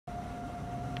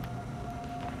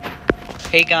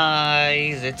Hey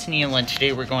guys, it's Neil, and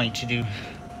today we're going to do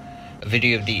a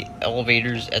video of the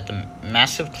elevators at the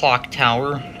massive clock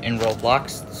tower in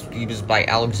Roblox. This video is by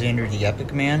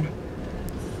AlexanderTheEpicMan.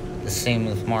 The same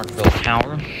with Markville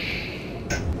Tower.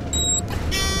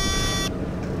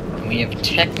 And we have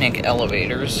Teknikk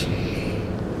elevators.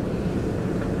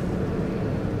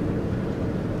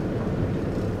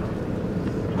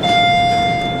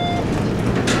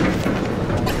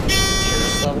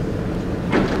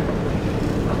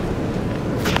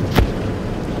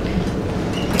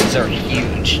 These are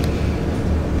huge. You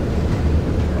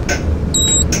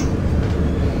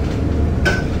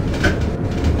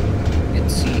can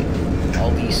see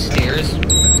all these stairs.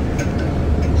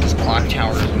 This clock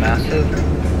tower is massive.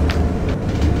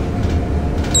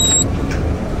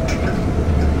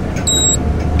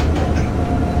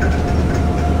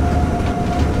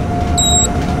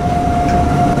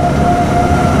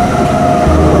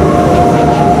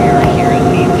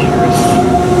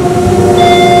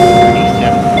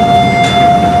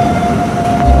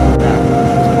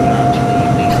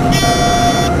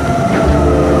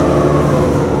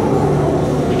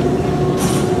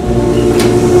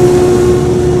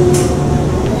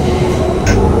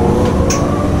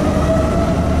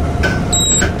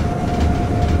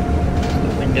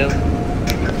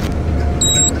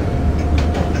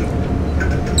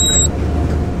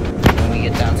 When we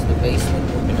get down to the basement,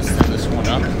 we're going to send this one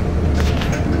up.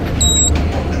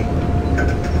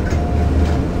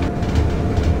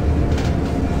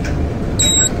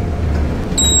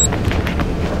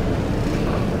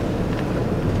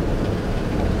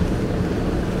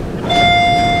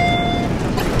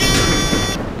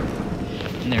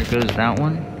 And there goes that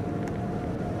one.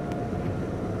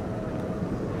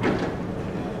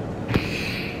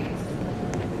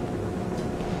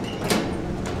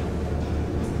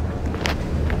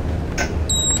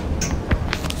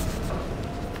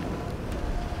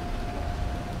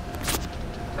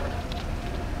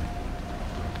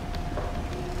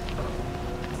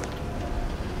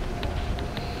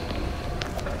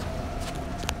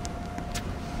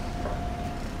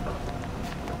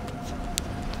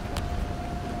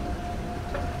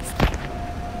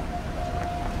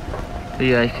 So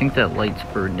yeah, I think that light's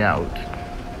burned out.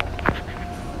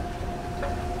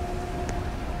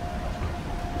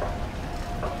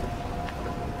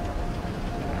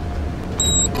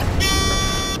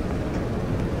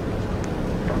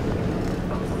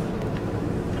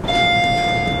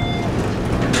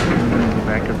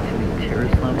 Back up to the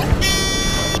terrace level.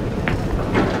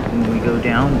 When we go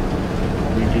down,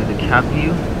 we do the cap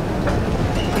view.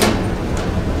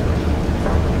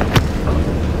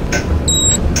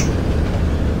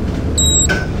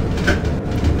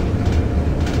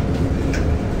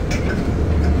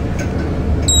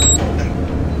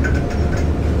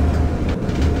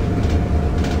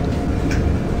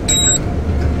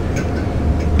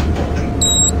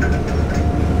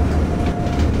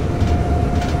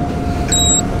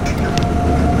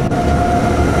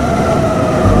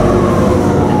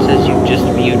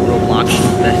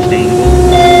 Best angle.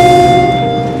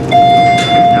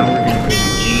 Now we're going to go to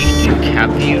G, do cap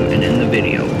view, and end the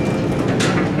video.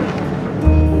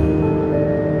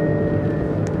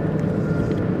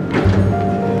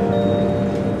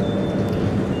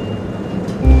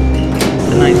 It's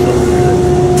a nice little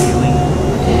viewing.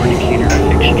 4 indicator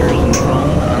fixtures and phone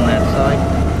on that side.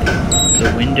 The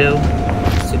window,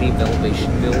 City of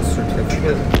Elevation Bill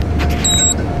certificate,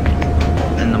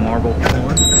 and the marble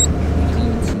floor.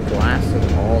 Glass of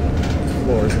all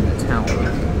floors in the tower.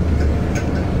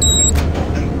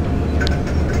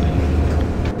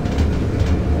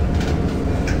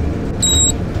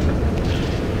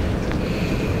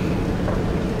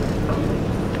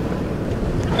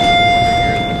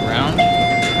 Here at the ground.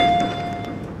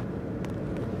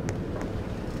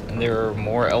 And there are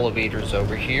more elevators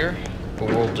over here, but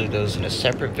we'll do those in a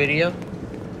separate video.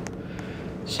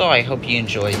 So I hope you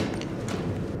enjoyed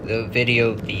the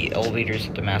video of the elevators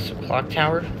at the massive clock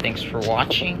tower. Thanks for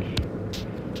watching,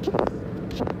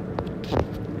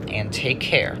 and take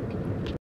care.